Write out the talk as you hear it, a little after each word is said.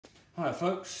Hi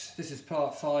folks, this is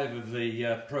part 5 of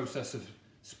the process of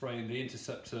spraying the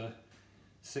Interceptor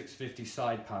 650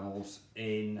 side panels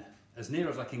in as near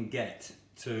as I can get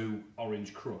to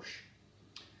Orange Crush.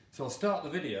 So I'll start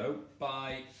the video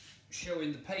by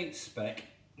showing the paint spec,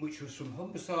 which was from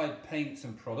Humberside Paints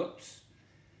and Products.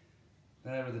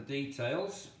 There are the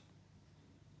details.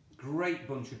 Great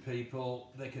bunch of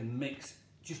people, they can mix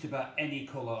just about any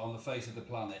colour on the face of the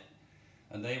planet.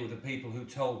 And they were the people who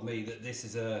told me that this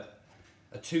is a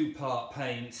two-part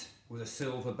paint with a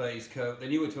silver base coat. They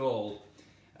knew it all.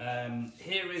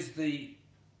 Here is the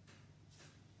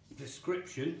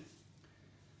description.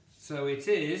 So it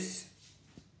is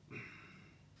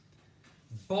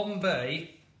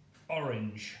Bombay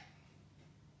Orange.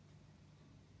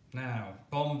 Now,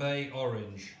 Bombay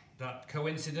Orange. That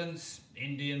coincidence?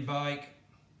 Indian bike.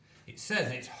 It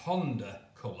says it's Honda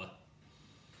colour.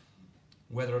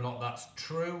 Whether or not that's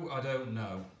true, I don't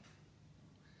know.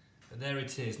 But there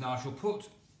it is. Now I shall put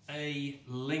a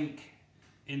link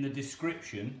in the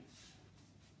description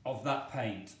of that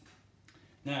paint.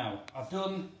 Now, I've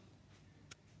done...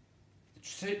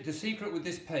 The secret with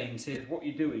this paint is what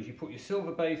you do is you put your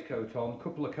silver base coat on, a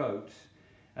couple of coats,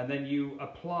 and then you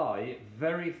apply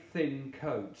very thin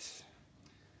coats.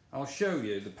 I'll show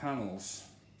you the panels.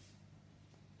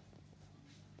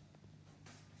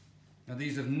 Now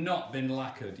these have not been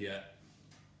lacquered yet.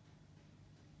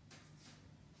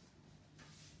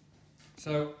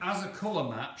 So as a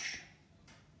colour match,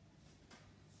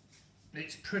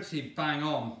 it's pretty bang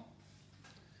on.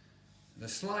 The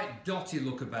slight dotty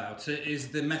look about it is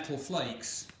the metal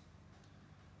flakes.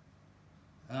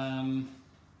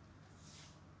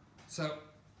 So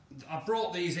I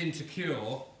brought these in to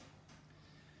cure.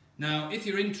 Now if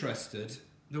you're interested,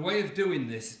 the way of doing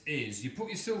this is you put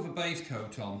your silver base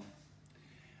coat on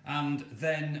and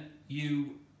then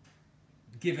you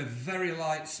give a very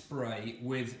light spray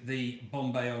with the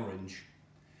Bombay Orange,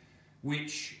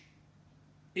 which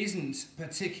doesn't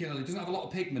have a lot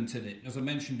of pigment in it, as I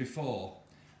mentioned before.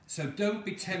 So don't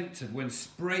be tempted when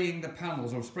spraying the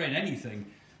panels or spraying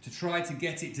anything to try to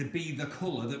get it to be the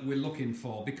colour that we're looking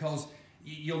for, because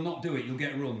you'll not do it, you'll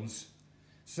get runs.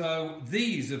 So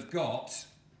these have got,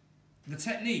 the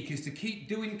technique is to keep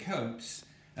doing coats,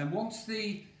 and once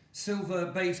the silver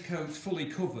base coat's fully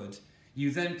covered, you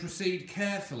then proceed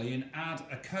carefully and add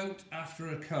a coat after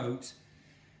a coat.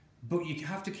 But you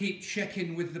have to keep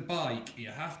checking with the bike. You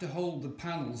have to hold the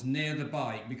panels near the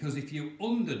bike, because if you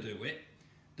underdo it,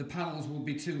 the panels will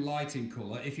be too light in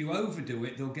colour. If you overdo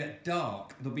it, they'll get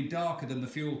dark. They'll be darker than the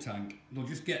fuel tank. They'll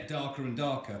just get darker and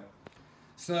darker.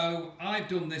 So I've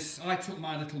done this. I took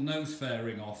my little nose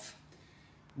fairing off,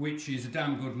 which is a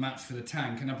damn good match for the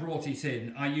tank, and I brought it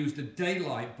in. I used a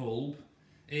daylight bulb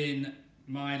in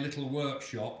my little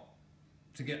workshop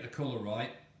to get the colour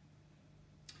right.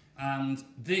 And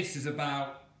this is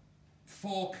about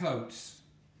 4 coats,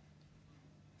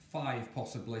 5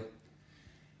 possibly.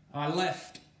 I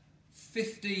left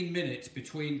 15 minutes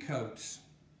between coats.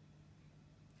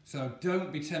 So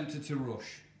don't be tempted to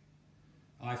rush,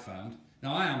 I found.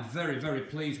 Now I am very, very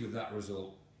pleased with that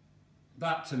result.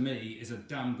 That to me is a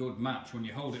damn good match when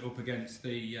you hold it up against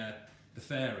the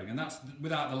fairing, and that's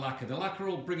without the lacquer. The lacquer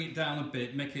will bring it down a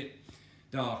bit, make it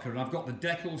darker, and I've got the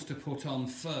decals to put on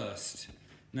first.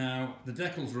 Now, the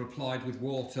decals are applied with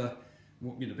water, a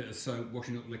bit of soap,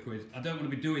 washing up liquid. I don't want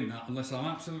to be doing that unless I'm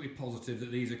absolutely positive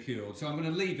that these are cured. So I'm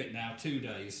going to leave it now 2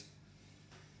 days.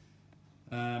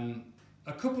 A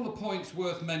couple of points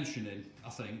worth mentioning, I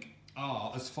think,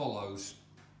 are as follows.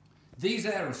 These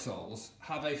aerosols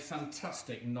have a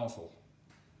fantastic nozzle.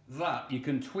 That, you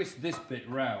can twist this bit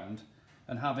round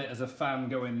and have it as a fan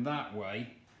going that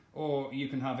way, or you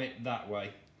can have it that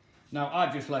way. Now,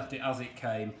 I've just left it as it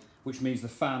came, which means the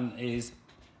fan is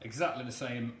exactly the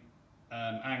same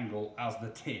angle as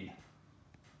the tin.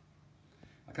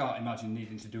 I can't imagine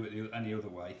needing to do it any other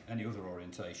way, any other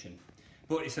orientation.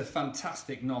 But it's a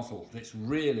fantastic nozzle that's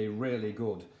really, really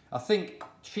good. I think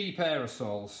cheap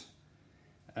aerosols,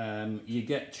 you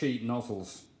get cheap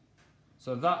nozzles.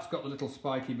 So that's got the little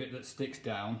spiky bit that sticks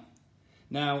down.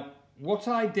 Now, what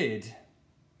I did,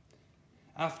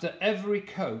 after every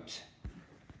coat,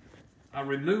 I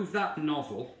removed that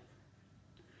nozzle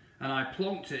and I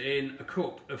plonked it in a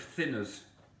cup of thinners.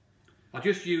 I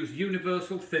just used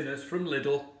universal thinners from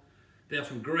Lidl. They have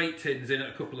some great tins in at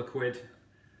a couple of quid.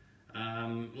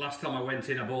 Last time I went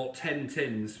in I bought 10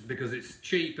 tins because it's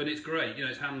cheap and it's great,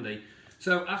 it's handy.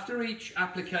 So after each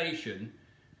application,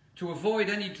 to avoid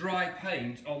any dry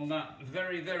paint on that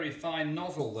very, very fine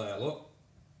nozzle there, look,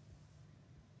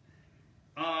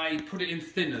 I put it in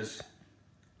thinners.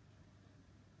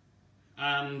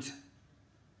 And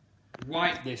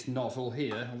wipe this nozzle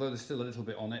here, although there's still a little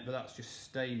bit on it, but that's just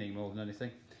staining more than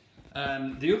anything.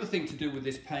 The other thing to do with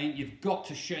this paint, you've got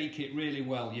to shake it really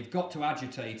well. You've got to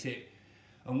agitate it.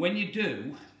 And when you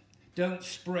do, don't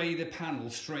spray the panel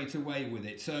straight away with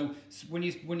it. So when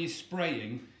you're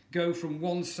spraying, go from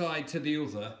one side to the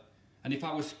other. And if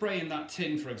I was spraying that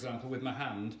tin, for example, with my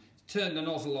hand, turn the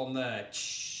nozzle on there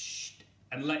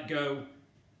and let go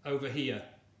over here.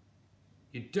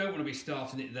 You don't want to be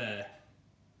starting it there,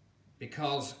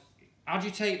 because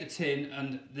agitate the tin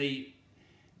and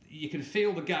you can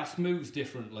feel the gas moves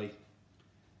differently.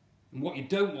 And what you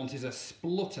don't want is a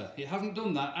splutter. It hasn't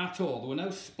done that at all. There were no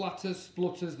splatters,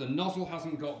 splutters. The nozzle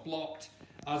hasn't got blocked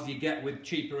as you get with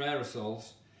cheaper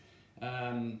aerosols.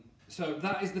 So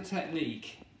that is the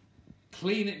technique.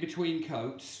 Clean it between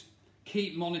coats.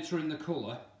 Keep monitoring the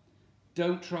colour.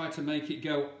 Don't try to make it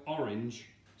go orange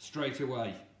straight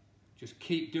away. Just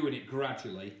keep doing it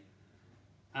gradually.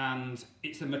 And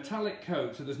it's a metallic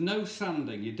coat, so there's no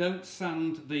sanding. You don't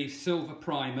sand the silver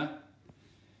primer.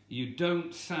 You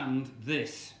don't sand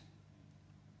this.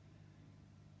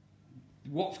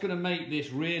 What's going to make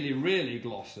this really, really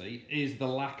glossy is the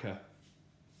lacquer.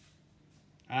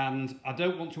 And I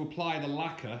don't want to apply the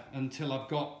lacquer until I've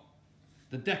got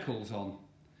the decals on.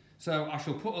 So I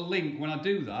shall put a link, when I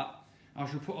do that, I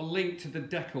shall put a link to the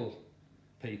decal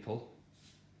people.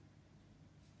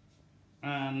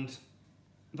 And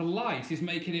the light is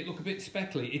making it look a bit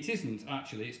speckly. It isn't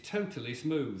actually, it's totally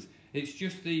smooth. It's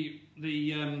just the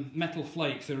metal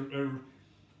flakes are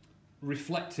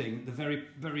reflecting the very,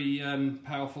 very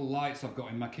powerful lights I've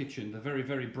got in my kitchen. They're very,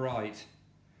 very bright.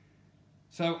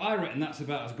 So I reckon that's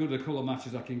about as good a colour match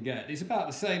as I can get. It's about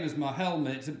the same as my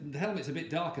helmet. The helmet's a bit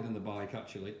darker than the bike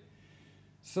actually.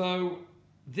 So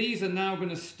these are now going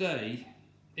to stay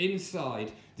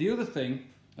inside. The other thing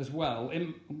as well,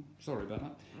 sorry about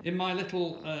that, in my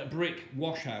little brick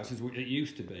wash house, as it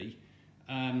used to be,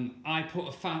 I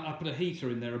put a heater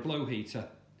in there, a blow heater,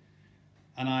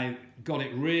 and I got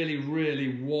it really,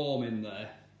 really warm in there.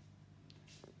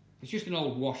 It's just an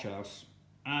old wash house,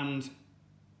 and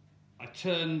I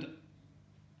turned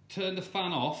the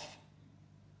fan off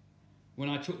when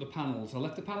I took the panels. I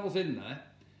left the panels in there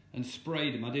and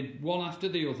sprayed them. I did one after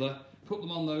the other, put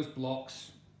them on those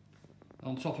blocks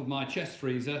on top of my chest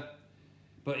freezer,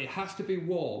 but it has to be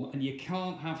warm and you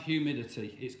can't have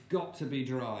humidity. It's got to be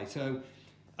dry. So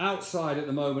outside at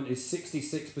the moment is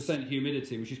 66%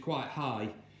 humidity, which is quite high.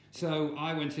 So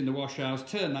I went in the wash house,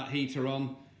 turned that heater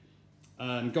on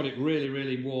and got it really,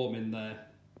 really warm in there.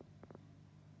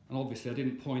 And obviously I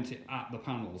didn't point it at the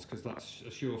panels because that's a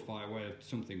surefire way of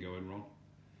something going wrong.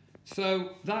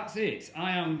 So that's it.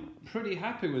 I am pretty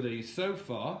happy with these so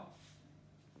far.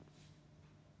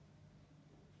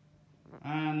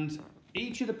 And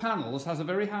each of the panels has a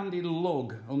very handy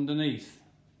lug underneath,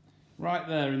 right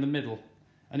there in the middle.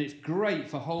 And it's great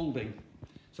for holding.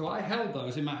 So I held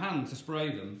those in my hand to spray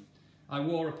them. I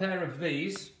wore a pair of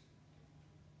these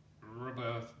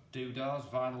rubber doodahs,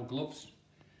 vinyl gloves.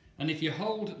 And if you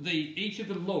hold each of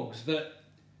the lugs that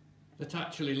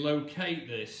actually locate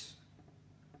this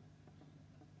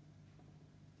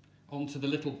onto the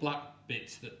little black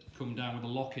bits that come down with the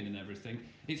lock-in and everything,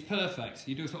 it's perfect.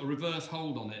 You do a sort of reverse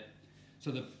hold on it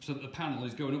so that the panel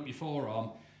is going up your forearm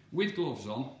with gloves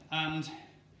on, and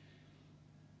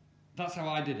that's how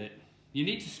I did it. You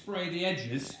need to spray the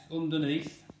edges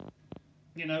underneath,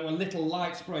 you know, a little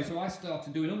light spray. So I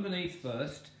started doing underneath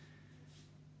first,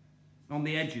 on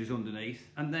the edges underneath,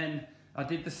 and then I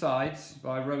did the sides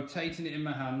by rotating it in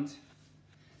my hand.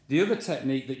 The other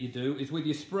technique that you do is with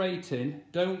your spray tin,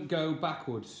 don't go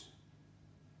backwards.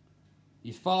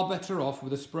 You're far better off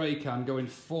with a spray can going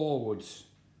forwards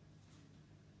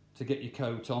to get your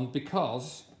coat on,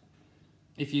 because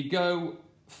if you go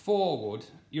forward,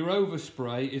 your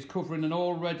overspray is covering an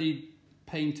already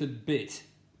painted bit,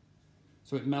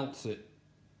 so it melts it.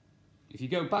 If you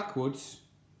go backwards,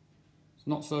 it's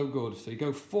not so good. So you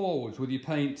go forwards with your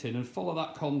paint tin and follow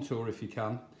that contour if you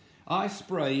can. I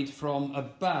sprayed from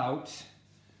about,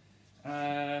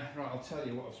 right, I'll tell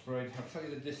you what I've sprayed. I'll tell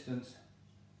you the distance.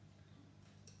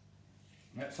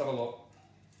 Let's have a look.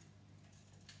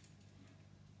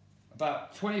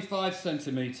 About 25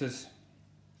 centimetres,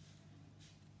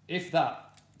 if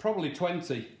that, probably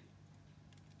 20.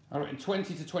 I reckon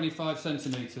 20 to 25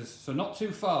 centimetres, so not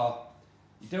too far.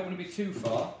 You don't want to be too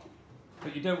far,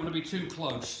 but you don't want to be too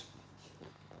close.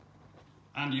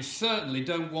 And you certainly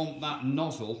don't want that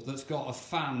nozzle that's got a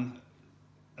fan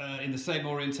in the same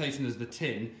orientation as the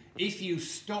tin. If you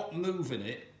stop moving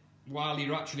it while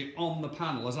you're actually on the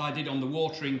panel, as I did on the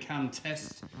watering can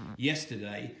test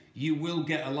yesterday, you will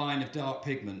get a line of dark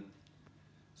pigment.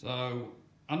 So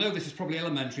I know this is probably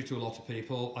elementary to a lot of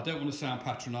people. I don't want to sound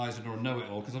patronising or a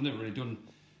know-it-all because I've never really done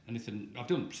anything. I've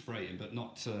done spraying, but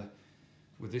not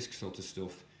with this sort of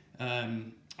stuff. I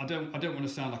don't want to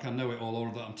sound like I know it all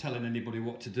or that I'm telling anybody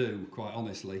what to do, quite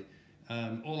honestly.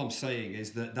 All I'm saying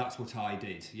is that that's what I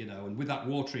did, you know, and with that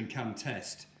watering can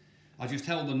test, I just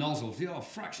held the nozzle for a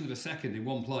fraction of a second in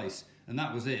one place, and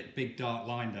that was it, big dark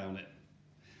line down it.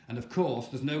 And of course,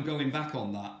 there's no going back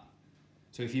on that.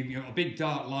 So if you've got a big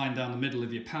dark line down the middle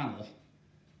of your panel,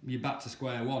 you're back to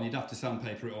square one. You'd have to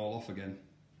sandpaper it all off again.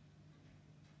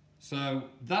 So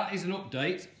that is an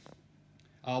update.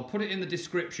 I'll put it in the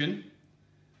description,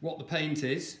 what the paint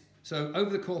is. So over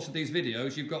the course of these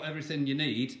videos, you've got everything you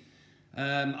need.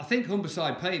 I think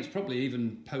Humberside Paints probably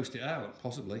even post it out,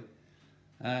 possibly.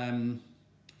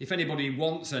 If anybody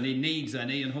wants any, needs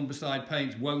any, and Humberside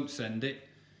Paints won't send it,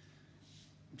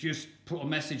 just put a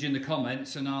message in the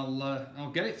comments and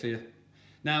I'll get it for you.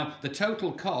 Now, the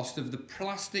total cost of the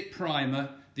plastic primer,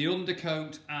 the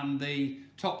undercoat and the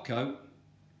top coat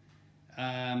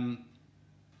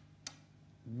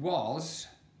was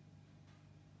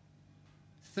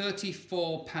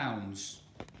 £34.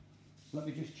 Let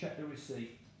me just check the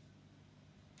receipt.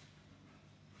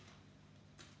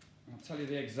 I'll tell you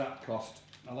the exact cost.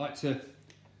 I like to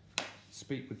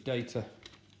speak with data.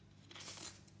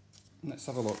 Let's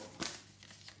have a look.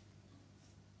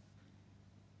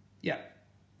 Yeah.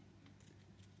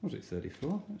 Was it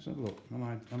 34? Let's have a look.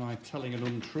 Am I telling an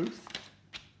untruth?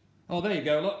 Oh, there you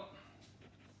go, look.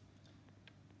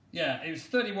 Yeah, it was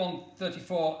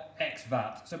 31.34 ex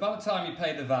VAT. So by the time you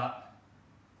pay the VAT,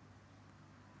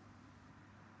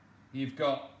 you've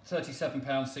got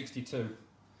 £37.62.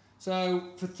 So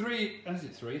for three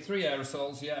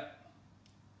aerosols, yeah.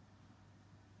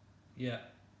 Yeah.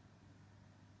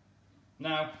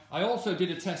 Now, I also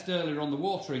did a test earlier on the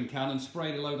watering can and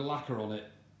sprayed a load of lacquer on it.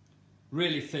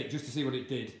 Really thick, just to see what it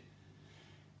did.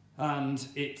 And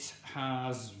it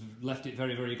has left it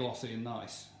very, very glossy and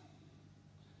nice.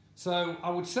 So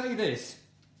I would say this,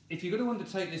 if you're going to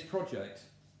undertake this project,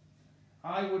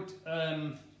 I would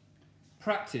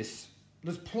practice.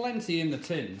 There's plenty in the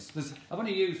tins. I've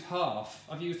only used half.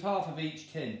 I've used half of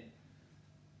each tin.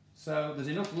 So there's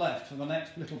enough left for the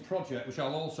next little project, which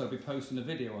I'll also be posting a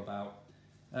video about.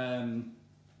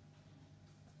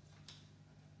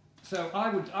 So I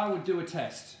would do a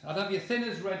test. I'd have your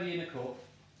thinners ready in a cup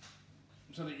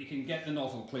so that you can get the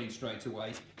nozzle clean straight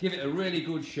away. Give it a really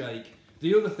good shake.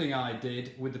 The other thing I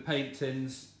did with the paint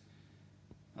tins,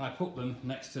 I put them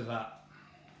next to that.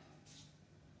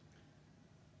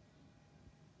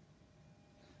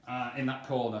 In that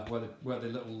corner where the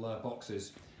little box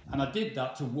is. And I did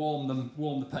that to warm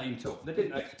the paint up. They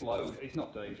didn't explode, it's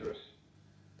not dangerous.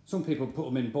 Some people put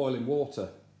them in boiling water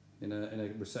in a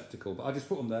receptacle, but I just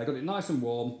put them there, got it nice and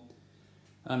warm,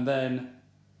 and then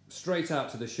straight out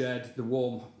to the shed, the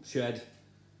warm shed,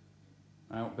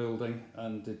 outbuilding,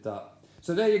 and did that.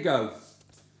 So there you go,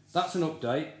 that's an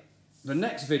update. The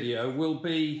next video will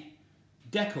be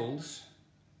decals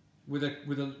with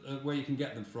where you can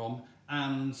get them from,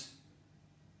 and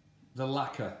the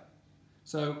lacquer.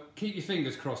 So keep your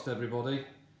fingers crossed, everybody.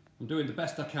 I'm doing the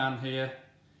best I can here.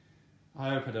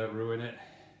 I hope I don't ruin it.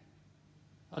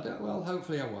 Well,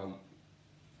 hopefully I won't.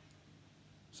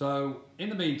 So in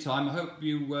the meantime, I hope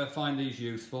you find these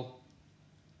useful.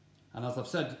 And as I've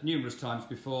said numerous times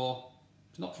before,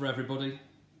 it's not for everybody.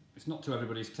 It's not to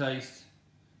everybody's taste.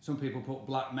 Some people put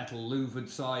black metal louvered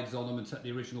sides on them and take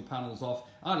the original panels off.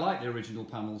 I like the original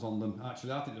panels on them,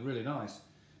 actually. I think they're really nice.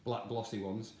 Black glossy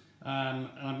ones. And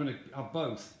I'm going to have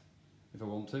both, if I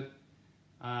want to.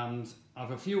 And I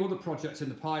have a few other projects in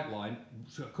the pipeline,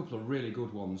 a couple of really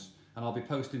good ones. And I'll be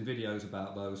posting videos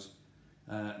about those.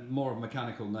 More of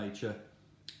mechanical nature.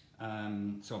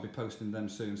 So I'll be posting them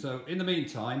soon. So in the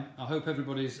meantime, I hope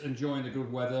everybody's enjoying the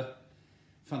good weather.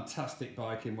 Fantastic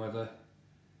biking weather.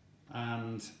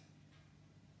 And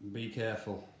be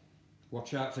careful.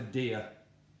 Watch out for deer.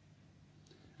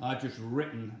 I've just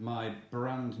written my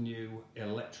brand new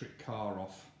electric car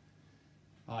off.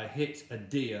 I hit a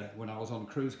deer when I was on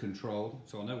cruise control,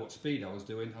 so I know what speed I was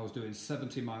doing. I was doing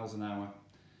 70 miles an hour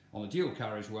on a dual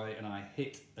carriageway, and I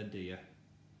hit a deer.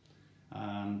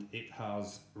 And it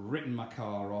has written my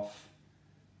car off,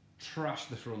 trashed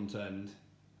the front end,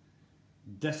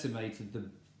 decimated the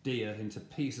deer into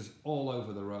pieces all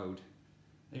over the road.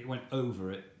 It went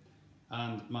over it,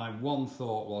 and my one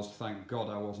thought was, thank God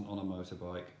I wasn't on a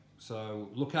motorbike. So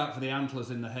look out for the antlers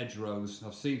in the hedgerows.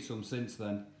 I've seen some since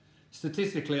then.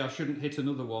 Statistically, I shouldn't hit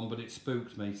another one, but it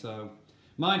spooked me. So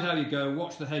mind how you go,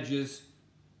 watch the hedges,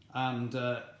 and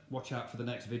watch out for the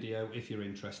next video if you're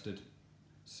interested.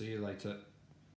 See you later.